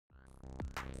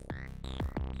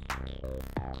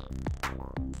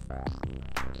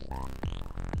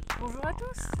Bonjour à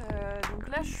tous, donc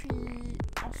là je suis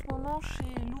en ce moment chez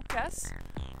Łukasz,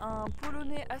 un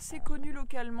Polonais assez connu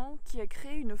localement qui a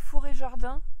créé une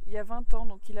forêt-jardin il y a 20 ans.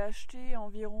 Donc il a acheté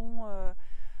environ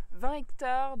 20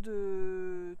 hectares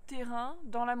de terrain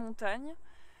dans la montagne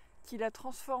qu'il a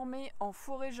transformé en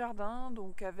forêt-jardin.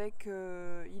 Donc avec,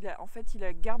 il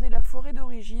a gardé la forêt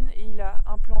d'origine et il a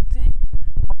implanté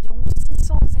environ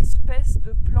 600 espèces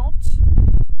de plantes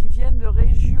qui viennent de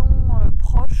régions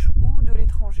proches ou de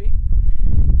l'étranger.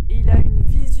 Et il a une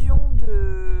vision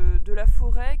de la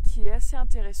forêt qui est assez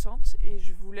intéressante et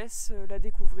je vous laisse la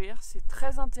découvrir. C'est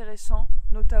très intéressant,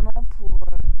 notamment pour,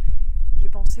 j'ai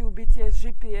pensé aux BTS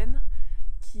GPN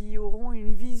qui auront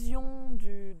une vision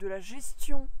de la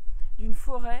gestion d'une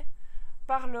forêt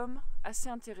par l'homme assez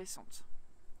intéressante.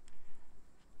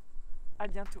 À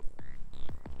bientôt.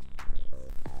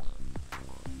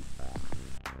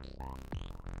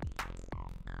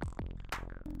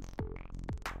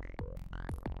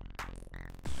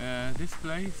 This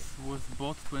place was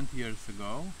bought 20 years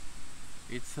ago.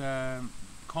 It's a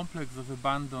complex of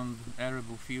abandoned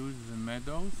arable fields and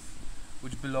meadows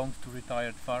which belonged to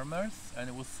retired farmers, and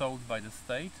it was sold by the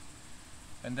state.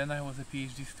 And then I was a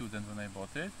PhD student when I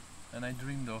bought it, and I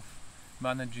dreamed of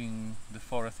managing the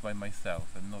forest by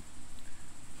myself and not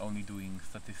only doing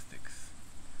statistics.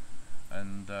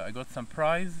 And I got some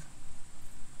prize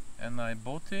and I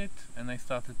bought it, and I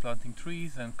started planting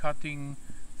trees and cutting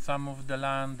some of the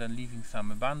land and leaving some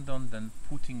abandoned and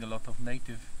putting a lot of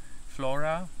native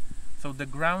flora. So the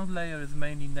ground layer is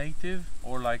mainly native,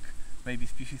 or like maybe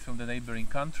species from the neighboring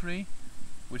country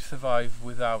which survive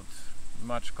without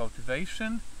much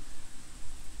cultivation.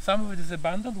 Some of it is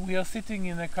abandoned. We are sitting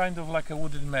in a kind of like a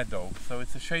wooded meadow, so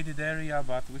it's a shaded area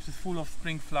but which is full of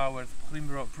spring flowers,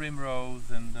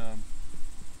 primrose and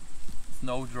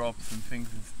snowdrops and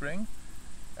things in spring.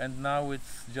 And now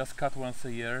it's just cut once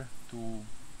a year to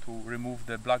remove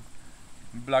the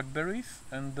blackberries,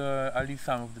 and I leave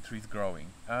some of the trees growing.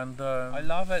 And I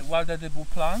love wild edible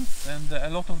plants, and a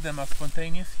lot of them are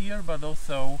spontaneous here, but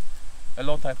also a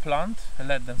lot I plant and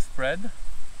let them spread.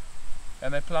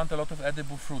 And I plant a lot of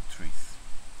edible fruit trees.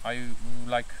 I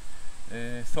like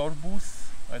sorbus,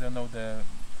 I don't know the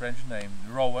French name,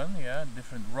 rowan, yeah,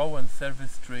 different rowan,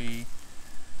 service tree,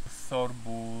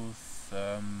 sorbus,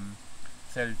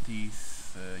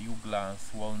 celtis,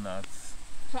 juglas, walnuts.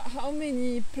 How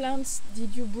many plants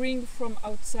did you bring from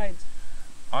outside?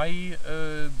 I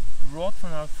brought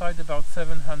from outside about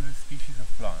 700 species of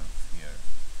plants here.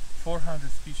 400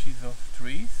 species of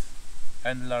trees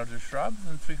and larger shrubs,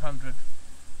 and 300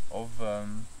 of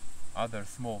other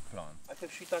small plants. I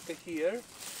have shiitake here,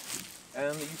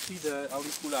 and you see the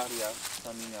auricularia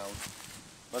coming out,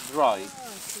 but dry.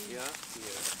 Yeah,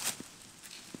 here.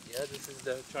 Yeah, this is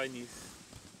the Chinese.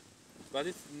 But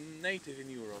it's native in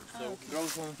Europe, so it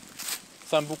grows on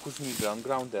Sambucus nigra,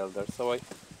 ground elder. So I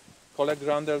collect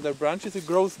ground elder branches, it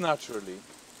grows naturally.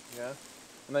 Yeah?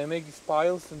 And I make these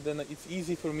piles, and then it's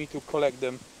easy for me to collect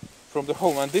them from the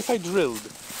home. And this I drilled.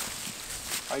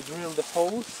 I drilled the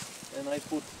holes and I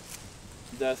put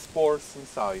the spores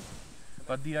inside.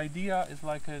 But the idea is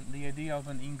like the idea of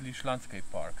an English landscape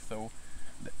park. So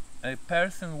a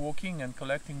person walking and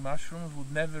collecting mushrooms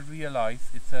would never realize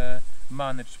it's a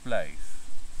managed place.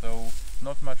 So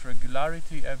not much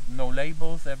regularity, no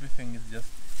labels, everything is just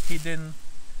hidden.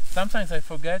 Sometimes I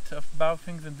forget about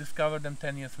things and discover them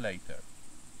 10 years later.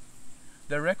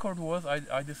 The record was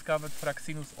I discovered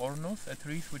Fraxinus ornus, a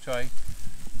tree which I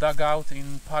dug out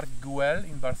in Parc Güell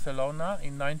in Barcelona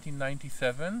in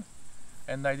 1997,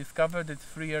 and I discovered it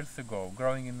 3 years ago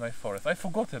growing in my forest. I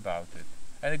forgot about it,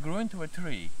 and it grew into a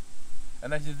tree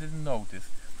and I just didn't notice.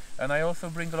 And I also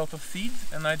bring a lot of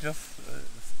seeds, and I just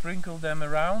sprinkle them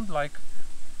around. Like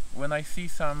when I see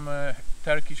some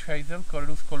Turkish hazel,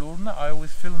 Corylus colurna, I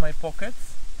always fill my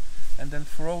pockets and then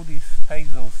throw these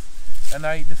hazels. And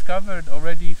I discovered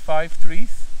already 5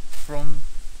 trees from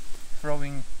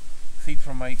throwing seed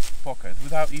from my pocket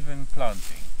without even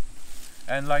planting.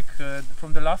 And like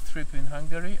from the last trip in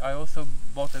Hungary, I also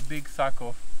bought a big sack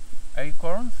of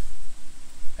acorns,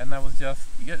 and I was just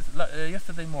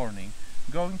yesterday morning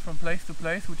going from place to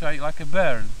place, which I like a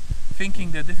bird,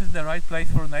 thinking that this is the right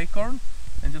place for an acorn,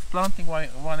 and just planting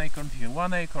one acorn here,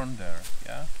 one acorn there,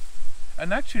 yeah.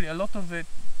 And actually a lot of it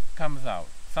comes out,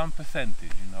 some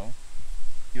percentage, you know.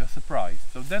 You're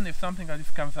surprised. So then if something like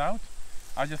this comes out,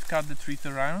 I just cut the trees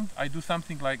around. I do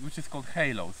something like, which is called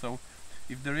halo. So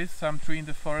if there is some tree in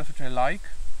the forest which I like,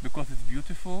 because it's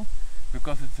beautiful,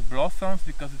 because it blossoms,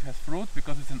 because it has fruit,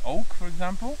 because it's an oak, for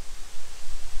example,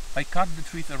 I cut the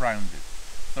trees around it.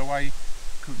 So I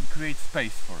create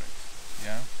space for it.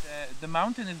 Yeah. The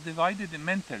mountain is divided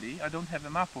mentally. I don't have a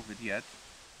map of it yet.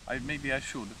 Maybe I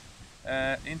should.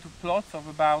 Into plots of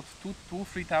about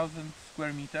 3,000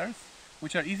 square meters,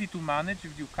 which are easy to manage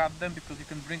if you cut them, because you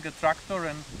can bring a tractor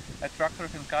and a tractor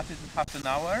can cut it in half an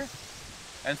hour.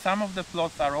 And some of the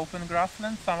plots are open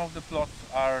grassland, some of the plots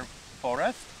are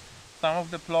forest, some of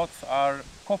the plots are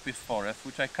coppice forest,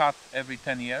 which I cut every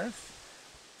 10 years.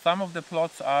 Some of the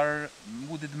plots are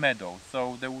wooded meadows,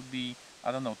 so there would be,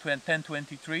 I don't know, 10,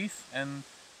 20 trees, and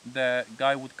the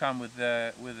guy would come with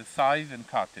a scythe and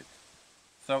cut it.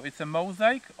 So it's a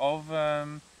mosaic of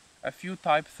a few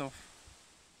types of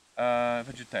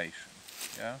vegetation.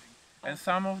 Yeah? And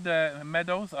some of the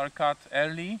meadows are cut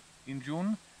early in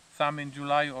June, some in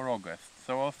July or August.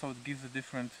 So also it gives a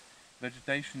different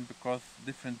vegetation because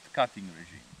different cutting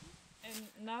regime. And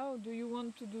now, do you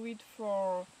want to do it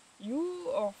for you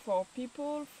or for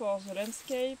people, for the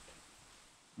landscape?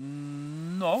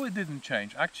 No, it didn't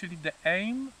change. Actually, the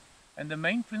aim and the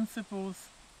main principles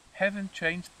haven't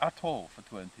changed at all for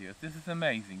 20 years. This is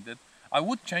amazing. That I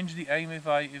would change the aim if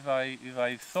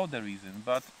I saw the reason,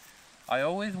 but I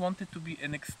always wanted to be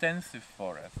an extensive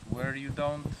forest where you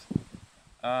don't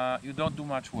do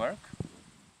much work.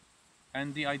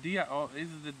 And the idea is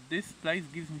that this place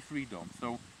gives me freedom.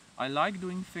 So I like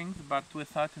doing things, but to a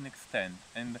certain extent,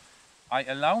 and I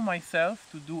allow myself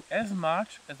to do as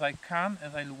much as I can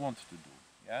as I want to do.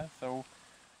 Yeah. So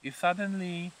if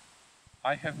suddenly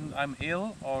I'm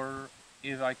ill or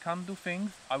if I can't do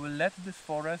things, I will let this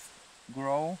forest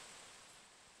grow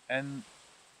and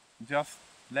just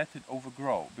let it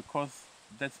overgrow, because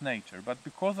that's nature. But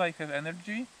because I have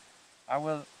energy, I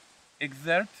will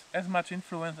exert as much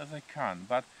influence as I can,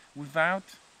 but without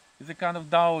the kind of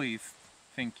Taoist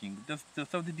thinking.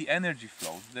 So that the energy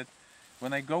flows. That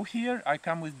when I go here, I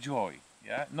come with joy.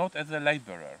 Yeah, not as a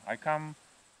laborer. I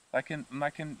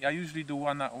usually do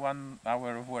one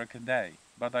hour of work a day,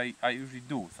 but I usually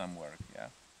do some work. Yeah.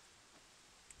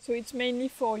 So it's mainly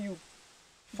for you.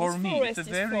 For me,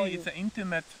 it's an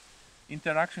intimate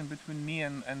interaction between me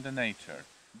and the nature.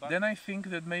 But then I think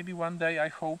that maybe one day, I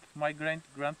hope my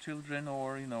grandchildren,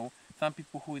 or some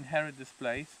people who inherit this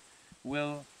place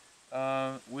will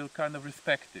kind of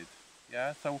respect it.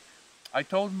 Yeah. So I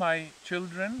told my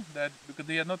children that, because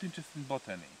they are not interested in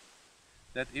botany,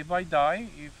 that if I die,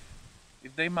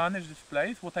 if they manage this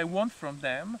place, what I want from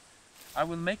them, I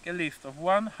will make a list of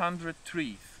 100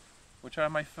 trees, which are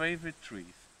my favorite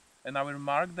trees, and I will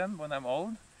mark them when I'm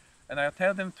old, and I'll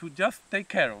tell them to just take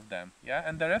care of them. Yeah,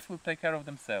 and the rest will take care of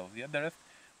themselves. Yeah, the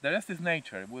rest is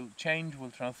nature. Will change,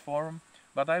 will transform.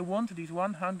 But I want these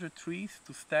 100 trees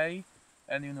to stay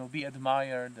and be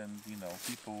admired, and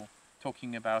people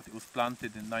talking about it was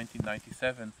planted in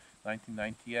 1997,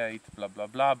 1998, blah blah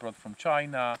blah, brought from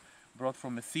China, brought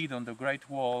from a seed on the Great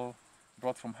Wall,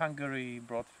 brought from Hungary,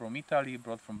 brought from Italy,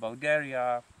 brought from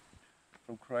Bulgaria,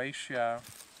 from Croatia,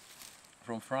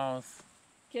 from France.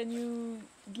 Can you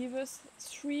give us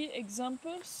 3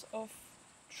 examples of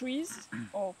trees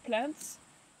or plants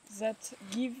that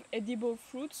give edible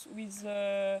fruits with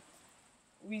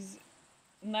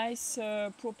nice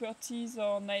properties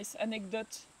or nice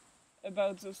anecdote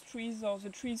about those trees, or the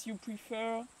trees you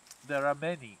prefer? There are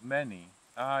many.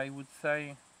 I would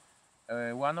say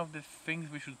one of the things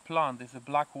we should plant is a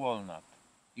black walnut,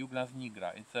 Juglas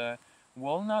nigra. It's a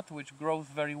walnut which grows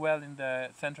very well in the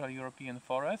Central European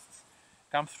forests,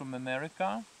 comes from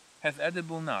America, has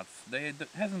edible nuts. It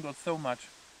hasn't got so much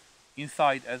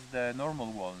inside as the normal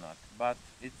walnut, but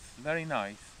it's very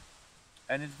nice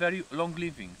and it's very long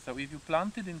living. So if you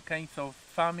plant it in case of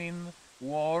famine,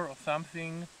 war or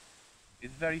something,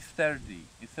 it's very sturdy.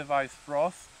 It survives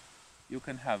frost, you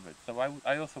can have it. So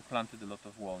I also planted a lot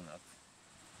of walnuts.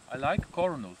 I like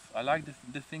cornus. I like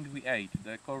the things we ate.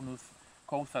 The cornus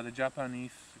kosa, the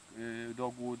Japanese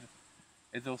dogwood,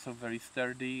 is also very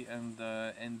sturdy, and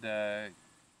the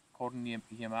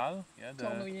cornyemal, yeah, the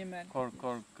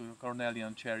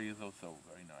Cornelian cherry is also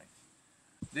very nice.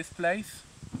 This place,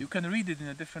 you can read it in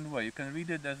a different way. You can read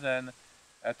it as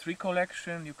a tree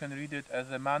collection. You can read it as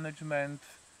a management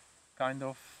kind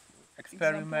of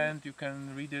experiment. You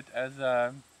can read it as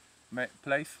a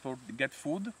place for get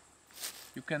food.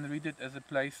 You can read it as a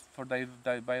place for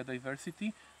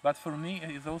biodiversity. But for me,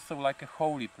 it is also like a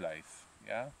holy place.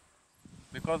 Yeah.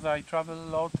 Because I travel a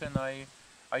lot and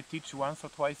I teach once or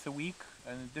twice a week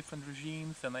and different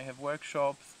regimes, and I have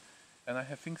workshops and I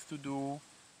have things to do.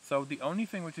 So the only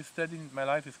thing which is steady in my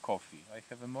life is coffee. I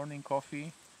have a morning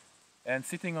coffee and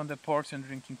sitting on the porch and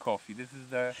drinking coffee. This is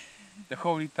the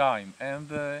holy time.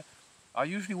 And I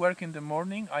usually work in the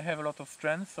morning. I have a lot of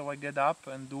strength, so I get up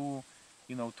and do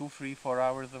you know, 2, 3, 4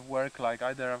 hours of work, like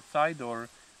either outside or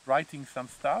writing some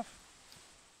stuff,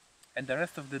 and the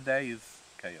rest of the day is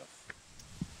chaos.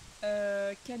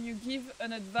 Can you give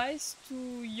an advice to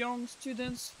young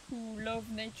students who love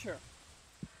nature?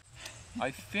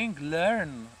 I think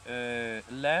learn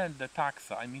the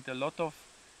taxa. I meet a lot of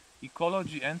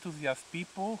ecology enthusiast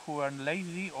people who are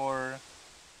lazy, or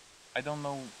I don't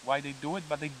know why they do it,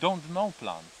 but they don't know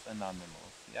plants and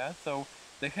animals. Yeah, so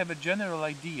they have a general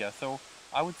idea. So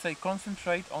I would say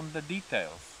concentrate on the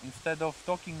details instead of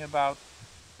talking about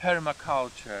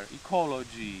permaculture,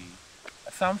 ecology,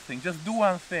 something. Just do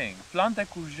one thing. Plant a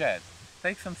courgette.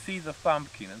 Take some seeds of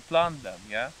pumpkin and plant them.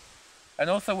 Yeah. And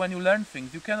also when you learn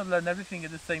things, you cannot learn everything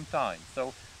at the same time. So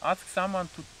ask someone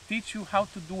to teach you how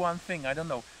to do one thing. I don't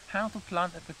know, how to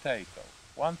plant a potato,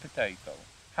 one potato,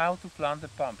 how to plant a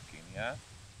pumpkin, yeah?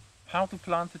 How to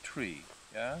plant a tree,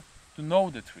 yeah? To know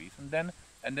the trees, and then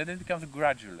it becomes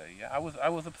gradually, yeah? I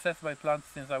was obsessed by plants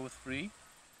since I was 3,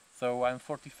 so I'm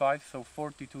 45, so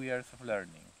 42 years of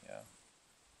learning, yeah?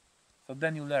 So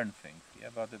then you learn things,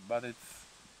 yeah? But it's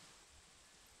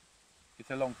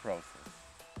a long process.